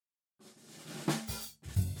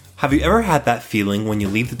Have you ever had that feeling when you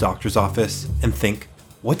leave the doctor's office and think,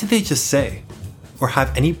 what did they just say? Or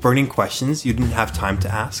have any burning questions you didn't have time to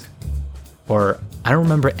ask? Or, I don't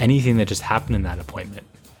remember anything that just happened in that appointment.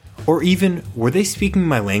 Or even, were they speaking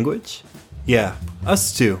my language? Yeah,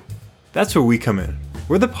 us too. That's where we come in.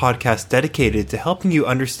 We're the podcast dedicated to helping you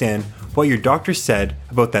understand what your doctor said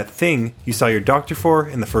about that thing you saw your doctor for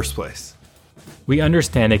in the first place. We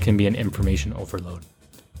understand it can be an information overload.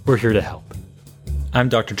 We're here to help. I'm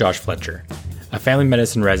Dr. Josh Fletcher, a family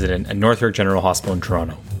medicine resident at North York General Hospital in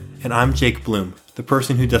Toronto. And I'm Jake Bloom, the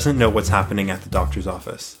person who doesn't know what's happening at the doctor's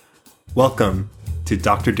office. Welcome to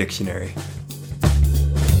Dr. Dictionary.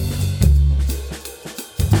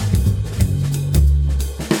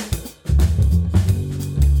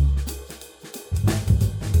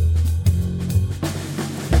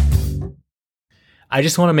 I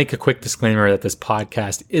just want to make a quick disclaimer that this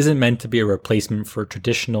podcast isn't meant to be a replacement for a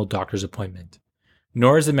traditional doctor's appointment,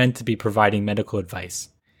 nor is it meant to be providing medical advice.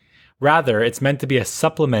 Rather, it's meant to be a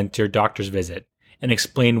supplement to your doctor's visit and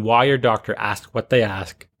explain why your doctor asked what they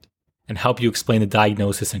asked and help you explain the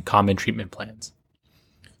diagnosis and common treatment plans.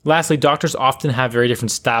 Lastly, doctors often have very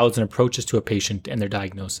different styles and approaches to a patient and their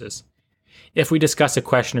diagnosis. If we discuss a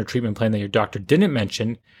question or treatment plan that your doctor didn't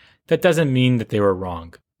mention, that doesn't mean that they were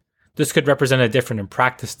wrong. This could represent a different in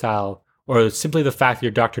practice style, or simply the fact that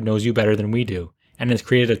your doctor knows you better than we do and has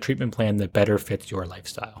created a treatment plan that better fits your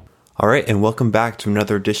lifestyle. All right, and welcome back to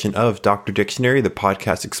another edition of Dr. Dictionary, the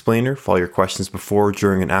podcast explainer for all your questions before,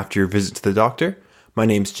 during, and after your visit to the doctor. My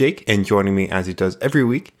name's Jake, and joining me as he does every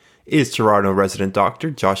week is Toronto resident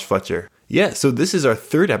doctor Josh Fletcher. Yeah, so this is our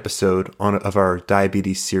third episode of our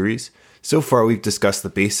diabetes series. So far, we've discussed the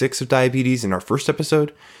basics of diabetes in our first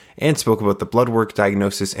episode and spoke about the blood work,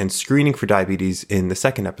 diagnosis, and screening for diabetes in the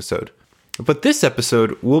second episode. But this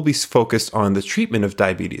episode will be focused on the treatment of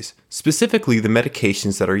diabetes, specifically the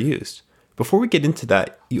medications that are used. Before we get into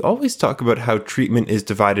that, you always talk about how treatment is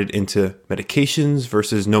divided into medications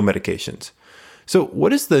versus no medications. So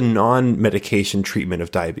what is the non-medication treatment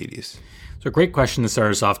of diabetes? So a great question to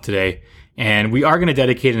start us off today. And we are going to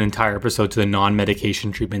dedicate an entire episode to the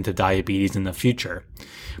non-medication treatment of diabetes in the future.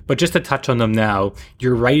 But just to touch on them now,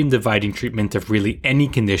 you're right in dividing treatment of really any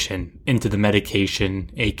condition into the medication,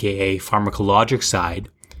 aka pharmacologic side,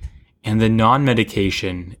 and the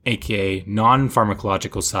non-medication, aka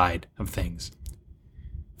non-pharmacological side of things.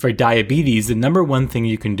 For diabetes, the number one thing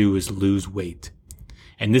you can do is lose weight.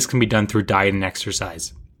 And this can be done through diet and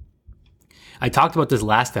exercise. I talked about this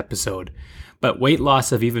last episode, but weight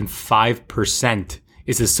loss of even 5%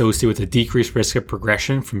 is associated with a decreased risk of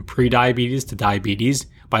progression from prediabetes to diabetes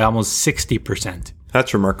by almost 60%.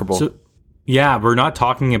 That's remarkable. So, yeah, we're not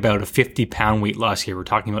talking about a 50-pound weight loss here. We're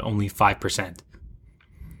talking about only 5%.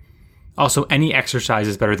 Also, any exercise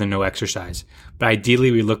is better than no exercise, but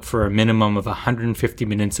ideally we look for a minimum of 150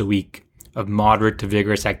 minutes a week of moderate to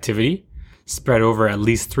vigorous activity spread over at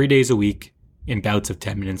least 3 days a week in bouts of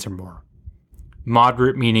 10 minutes or more.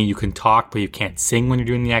 Moderate meaning you can talk, but you can't sing when you're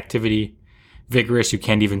doing the activity. Vigorous, you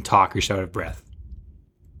can't even talk, you're out of breath.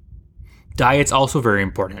 Diet's also very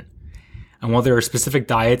important. And while there are specific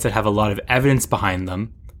diets that have a lot of evidence behind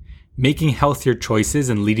them, making healthier choices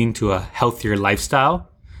and leading to a healthier lifestyle,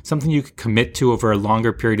 something you can commit to over a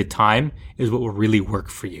longer period of time, is what will really work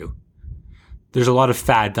for you. There's a lot of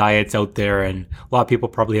fad diets out there, and a lot of people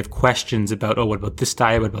probably have questions about, what about this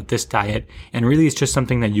diet? What about this diet? And really, it's just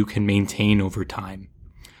something that you can maintain over time.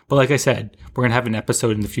 But like I said, we're going to have an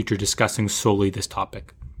episode in the future discussing solely this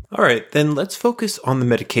topic. All right, then let's focus on the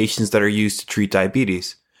medications that are used to treat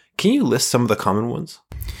diabetes. Can you list some of the common ones?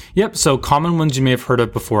 Yep, so common ones you may have heard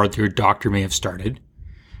of before that your doctor may have started.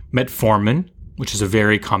 Metformin, which is a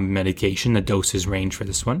very common medication. The doses range for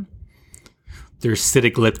this one. There's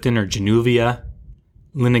sitagliptin or Januvia,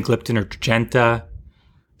 linagliptin or Tradjenta,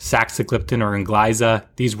 saxagliptin or Onglyza.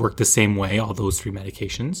 These work the same way, all those three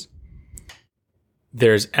medications.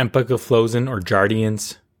 There's empagliflozin or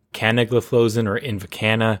Jardiance, canagliflozin or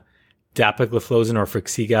Invokana, dapagliflozin or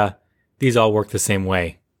Farxiga. These all work the same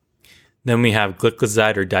way. Then we have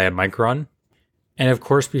gliclazide or Diamicron. And of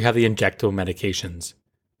course, we have the injectable medications.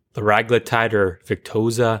 Liraglutide or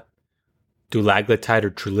Victoza, dulaglutide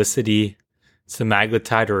or Trulicity,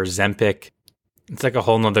 semaglutide or Ozempic. It's like a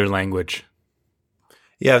whole nother language.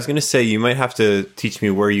 Yeah, I was going to say, you might have to teach me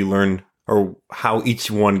where you learn or how each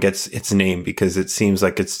one gets its name, because it seems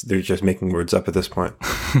like they're just making words up at this point.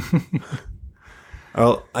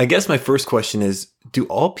 Well, I guess my first question is, do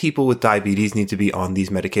all people with diabetes need to be on these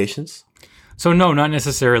medications? So no, not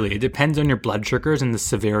necessarily. It depends on your blood sugars and the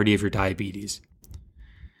severity of your diabetes.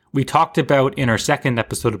 We talked about in our second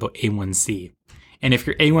episode about A1C. And if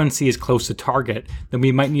your A1C is close to target, then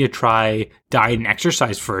we might need to try diet and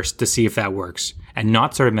exercise first to see if that works, and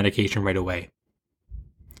not start a medication right away.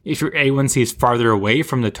 If your A1C is farther away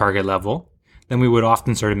from the target level, then we would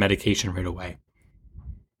often start a medication right away.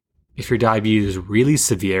 If your diabetes is really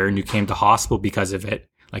severe and you came to hospital because of it,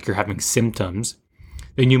 like you're having symptoms,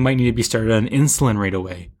 then you might need to be started on insulin right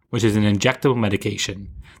away, which is an injectable medication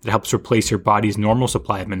that helps replace your body's normal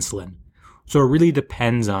supply of insulin. So it really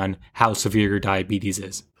depends on how severe your diabetes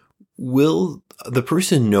is. Will the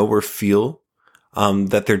person know or feel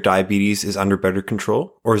that their diabetes is under better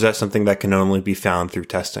control? Or is that something that can only be found through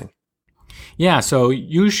testing? Yeah, so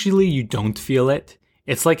usually you don't feel it.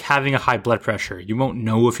 It's like having a high blood pressure. You won't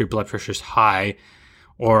know if your blood pressure is high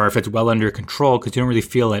or if it's well under control because you don't really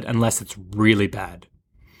feel it unless it's really bad.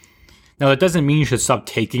 Now, that doesn't mean you should stop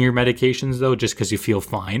taking your medications, though, just because you feel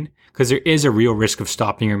fine, because there is a real risk of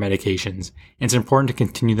stopping your medications, and it's important to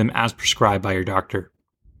continue them as prescribed by your doctor.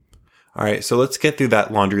 All right, so let's get through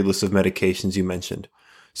that laundry list of medications you mentioned.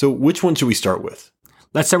 So which one should we start with?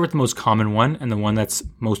 Let's start with the most common one, and the one that's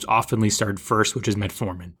most oftenly started first, which is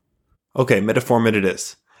metformin. Okay, metformin it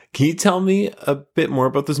is. Can you tell me a bit more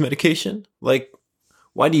about this medication? Like,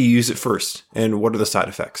 why do you use it first, and what are the side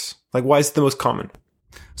effects? Like, why is it the most common?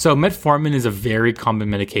 So metformin is a very common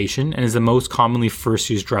medication and is the most commonly first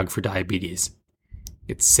used drug for diabetes.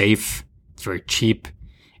 It's safe, it's very cheap,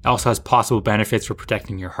 it also has possible benefits for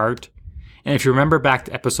protecting your heart. And if you remember back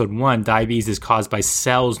to episode 1, diabetes is caused by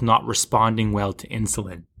cells not responding well to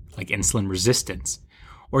insulin, like insulin resistance,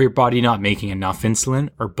 or your body not making enough insulin,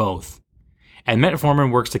 or both. And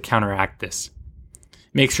metformin works to counteract this.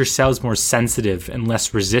 It makes your cells more sensitive and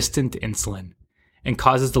less resistant to insulin, and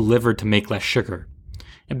causes the liver to make less sugar.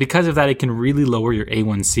 And because of that, it can really lower your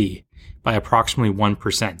A1C by approximately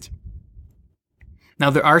 1%. Now,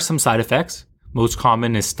 there are some side effects. Most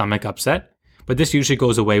common is stomach upset, but this usually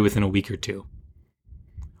goes away within a week or two.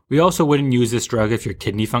 We also wouldn't use this drug if your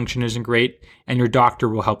kidney function isn't great, and your doctor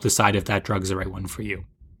will help decide if that drug's the right one for you.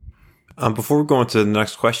 Before we go on to the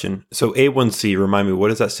next question, so A1C, remind me, what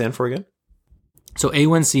does that stand for again? So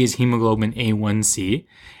A1C is hemoglobin A1C,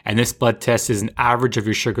 and this blood test is an average of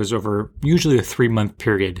your sugars over usually a 3-month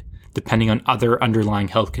period, depending on other underlying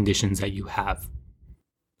health conditions that you have.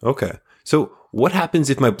 Okay. So what happens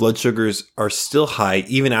if my blood sugars are still high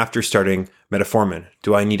even after starting metformin?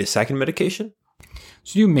 Do I need a second medication?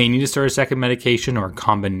 So you may need to start a second medication or a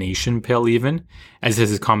combination pill even, as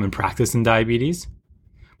this is common practice in diabetes.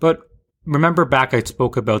 But remember back I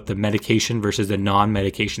spoke about the medication versus the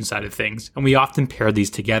non-medication side of things, and we often pair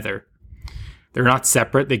these together. They're not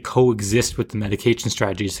separate, they coexist with the medication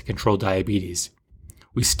strategies to control diabetes.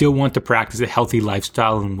 We still want to practice a healthy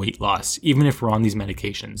lifestyle and weight loss, even if we're on these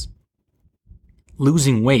medications.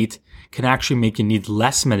 Losing weight can actually make you need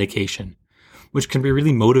less medication, which can be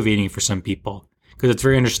really motivating for some people, because it's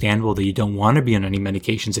very understandable that you don't want to be on any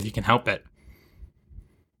medications if you can help it.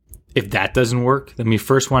 If that doesn't work, then we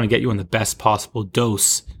first want to get you on the best possible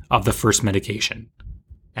dose of the first medication.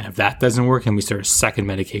 And if that doesn't work, then we start a second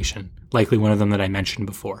medication, likely one of them that I mentioned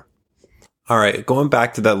before. All right, going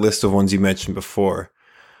back to that list of ones you mentioned before,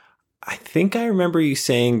 I think I remember you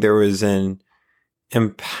saying there was an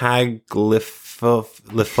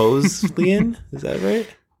empagliflozin, is that right?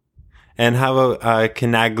 And how about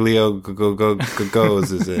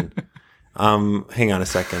canagliflozin is in? Hang on a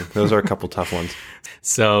second. Those are a couple tough ones.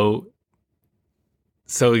 So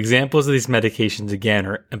examples of these medications again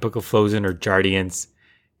are empagliflozin or Jardiance,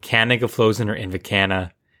 canagliflozin or Invokana,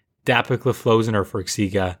 dapagliflozin or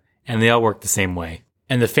Forxiga, and they all work the same way.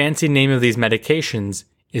 And the fancy name of these medications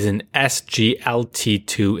is an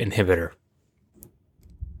SGLT2 inhibitor.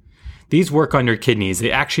 These work on your kidneys.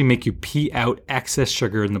 They actually make you pee out excess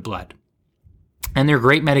sugar in the blood. And they're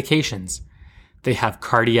great medications. They have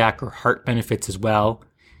cardiac or heart benefits as well.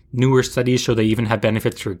 Newer studies show they even have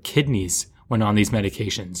benefits for kidneys when on these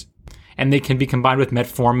medications. And they can be combined with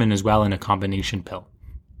metformin as well in a combination pill.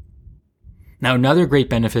 Now, another great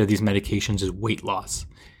benefit of these medications is weight loss.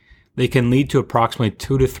 They can lead to approximately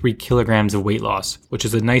 2 to 3 kilograms of weight loss, which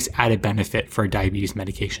is a nice added benefit for a diabetes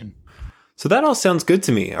medication. So that all sounds good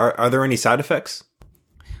to me. Are there any side effects?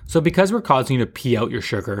 So because we're causing you to pee out your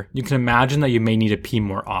sugar, you can imagine that you may need to pee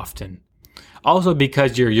more often. Also,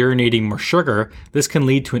 because you're urinating more sugar, this can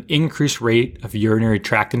lead to an increased rate of urinary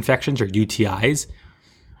tract infections or UTIs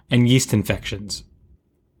and yeast infections.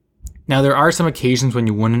 Now, there are some occasions when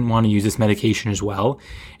you wouldn't want to use this medication as well,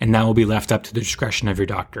 and that will be left up to the discretion of your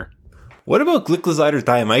doctor. What about gliclazide or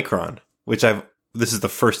diamicron, which this is the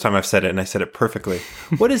first time I've said it and I said it perfectly.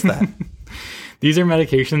 What is that? These are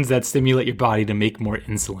medications that stimulate your body to make more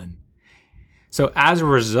insulin. So as a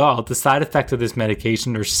result, the side effects of this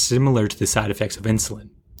medication are similar to the side effects of insulin.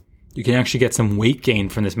 You can actually get some weight gain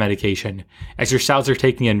from this medication as your cells are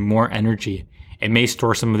taking in more energy and may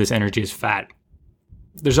store some of this energy as fat.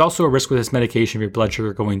 There's also a risk with this medication of your blood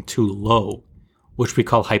sugar going too low, which we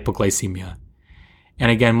call hypoglycemia. And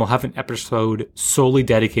again, we'll have an episode solely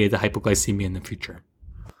dedicated to hypoglycemia in the future.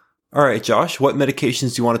 All right, Josh, what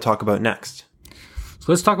medications do you want to talk about next?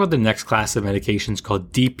 So let's talk about the next class of medications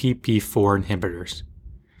called DPP-4 inhibitors.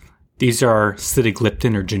 These are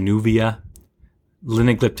sitagliptin or Januvia,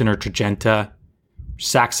 linagliptin or Tradjenta,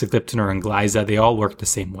 saxagliptin or Onglyza. They all work the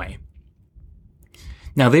same way.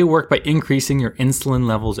 Now, they work by increasing your insulin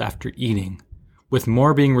levels after eating, with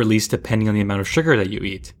more being released depending on the amount of sugar that you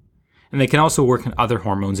eat. And they can also work on other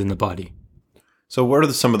hormones in the body. So what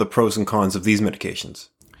are some of the pros and cons of these medications?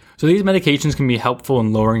 So these medications can be helpful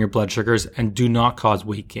in lowering your blood sugars and do not cause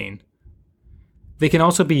weight gain. They can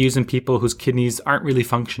also be used in people whose kidneys aren't really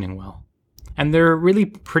functioning well. And they're really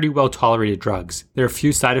pretty well tolerated drugs. There are a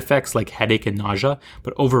few side effects like headache and nausea,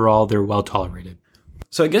 but overall they're well tolerated.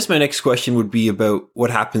 So I guess my next question would be about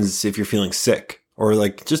what happens if you're feeling sick or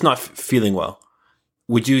just not feeling well.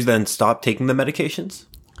 Would you then stop taking the medications?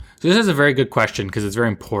 So this is a very good question because it's very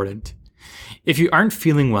important. If you aren't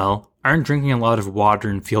feeling well, aren't drinking a lot of water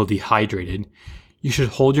and feel dehydrated, you should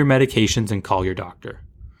hold your medications and call your doctor.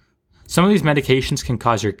 Some of these medications can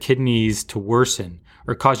cause your kidneys to worsen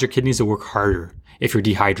or cause your kidneys to work harder if you're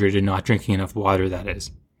dehydrated and not drinking enough water, that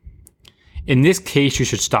is. In this case, you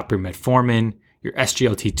should stop your metformin, your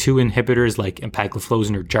SGLT2 inhibitors like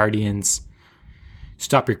empagliflozin or Jardiance,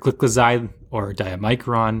 stop your gliclazide or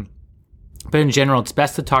diamicron. But in general, it's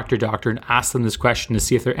best to talk to your doctor and ask them this question to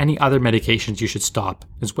see if there are any other medications you should stop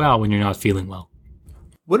as well when you're not feeling well.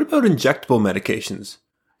 What about injectable medications?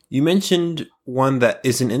 You mentioned one that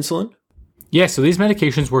isn't insulin? Yeah, so these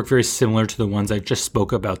medications work very similar to the ones I just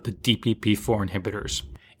spoke about, the DPP-4 inhibitors.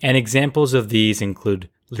 And examples of these include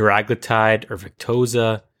liraglutide or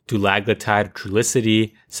Victoza, dulaglutide or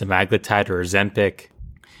Trulicity, semaglutide or Ozempic.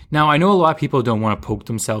 Now, I know a lot of people don't want to poke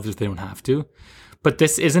themselves if they don't have to, but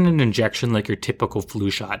this isn't an injection like your typical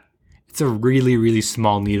flu shot. It's a really, really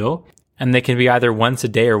small needle, and they can be either once a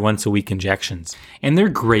day or once a week injections. And they're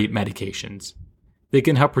great medications. They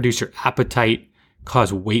can help reduce your appetite,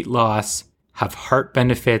 cause weight loss, have heart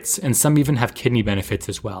benefits, and some even have kidney benefits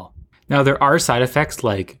as well. Now, there are side effects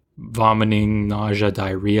like vomiting, nausea,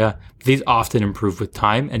 diarrhea. But these often improve with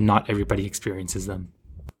time, and not everybody experiences them.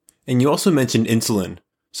 And you also mentioned insulin.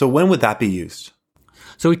 So when would that be used?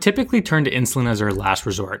 So we typically turn to insulin as our last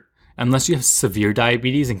resort, unless you have severe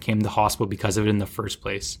diabetes and came to the hospital because of it in the first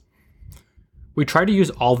place. We try to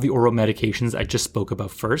use all of the oral medications I just spoke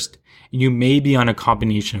about first, and you may be on a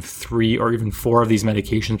combination of 3 or even 4 of these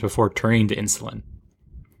medications before turning to insulin.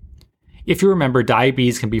 If you remember,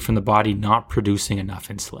 diabetes can be from the body not producing enough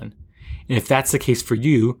insulin. And if that's the case for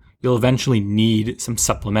you, you'll eventually need some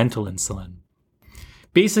supplemental insulin.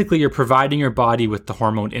 Basically, you're providing your body with the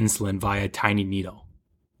hormone insulin via a tiny needle.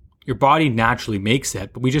 Your body naturally makes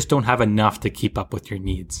it, but we just don't have enough to keep up with your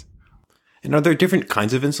needs. And are there different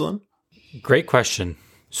kinds of insulin? Great question.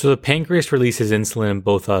 So the pancreas releases insulin in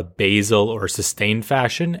both a basal or sustained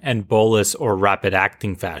fashion and bolus or rapid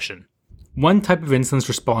acting fashion. One type of insulin is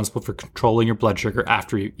responsible for controlling your blood sugar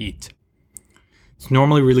after you eat. It's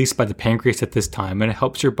normally released by the pancreas at this time, and it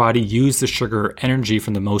helps your body use the sugar or energy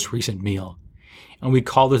from the most recent meal. And we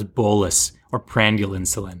call this bolus or prandial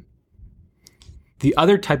insulin. The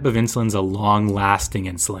other type of insulin is a long-lasting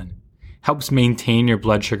insulin. Helps maintain your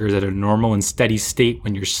blood sugars at a normal and steady state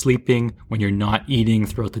when you're sleeping, when you're not eating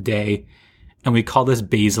throughout the day, and we call this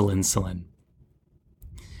basal insulin.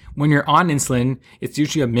 When you're on insulin, it's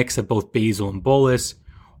usually a mix of both basal and bolus,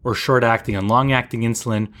 or short-acting and long-acting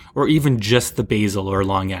insulin, or even just the basal or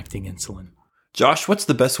long-acting insulin. Josh, what's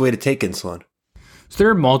the best way to take insulin? So there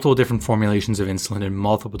are multiple different formulations of insulin and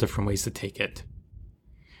multiple different ways to take it.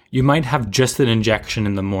 You might have just an injection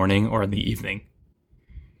in the morning or in the evening.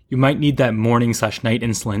 You might need that morning/night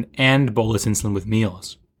insulin and bolus insulin with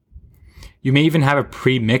meals. You may even have a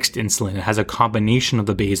pre-mixed insulin that has a combination of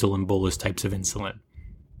the basal and bolus types of insulin.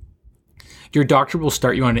 Your doctor will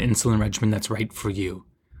start you on an insulin regimen that's right for you.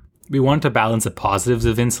 We want to balance the positives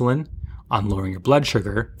of insulin, on lowering your blood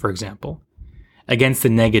sugar, for example, against the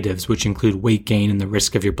negatives, which include weight gain and the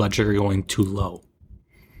risk of your blood sugar going too low.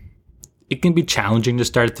 It can be challenging to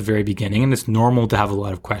start at the very beginning, and it's normal to have a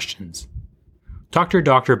lot of questions. Talk to your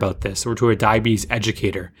doctor about this or to a diabetes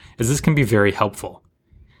educator, as this can be very helpful.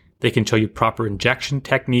 They can show you proper injection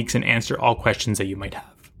techniques and answer all questions that you might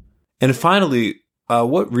have. And finally,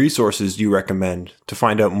 what resources do you recommend to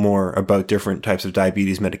find out more about different types of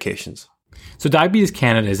diabetes medications? So Diabetes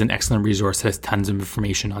Canada is an excellent resource that has tons of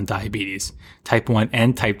information on diabetes, type 1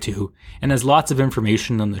 and type 2, and has lots of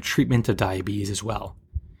information on the treatment of diabetes as well.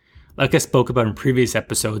 Like I spoke about in previous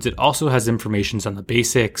episodes, it also has information on the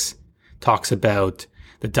basics, talks about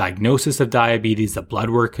the diagnosis of diabetes, the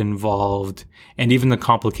blood work involved, and even the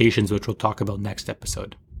complications, which we'll talk about next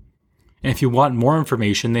episode. And if you want more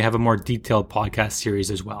information, they have a more detailed podcast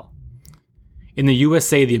series as well. In the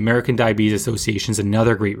USA, the American Diabetes Association is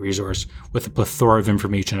another great resource with a plethora of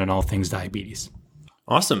information on all things diabetes.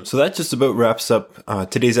 Awesome. So that just about wraps up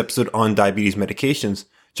today's episode on diabetes medications.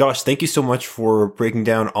 Josh, thank you so much for breaking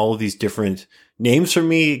down all of these different names for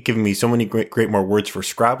me, giving me so many great more words for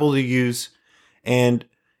Scrabble to use. And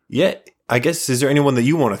yeah, I guess, is there anyone that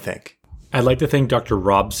you want to thank? I'd like to thank Dr.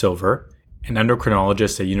 Rob Silver, an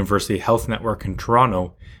endocrinologist at University Health Network in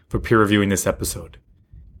Toronto, for peer reviewing this episode,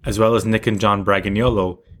 as well as Nick and John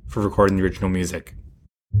Bragagnolo for recording the original music.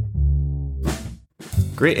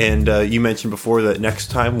 Great. And you mentioned before that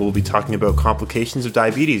next time we'll be talking about complications of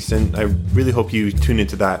diabetes. And I really hope you tune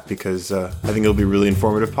into that because I think it'll be a really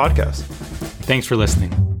informative podcast. Thanks for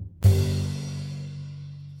listening.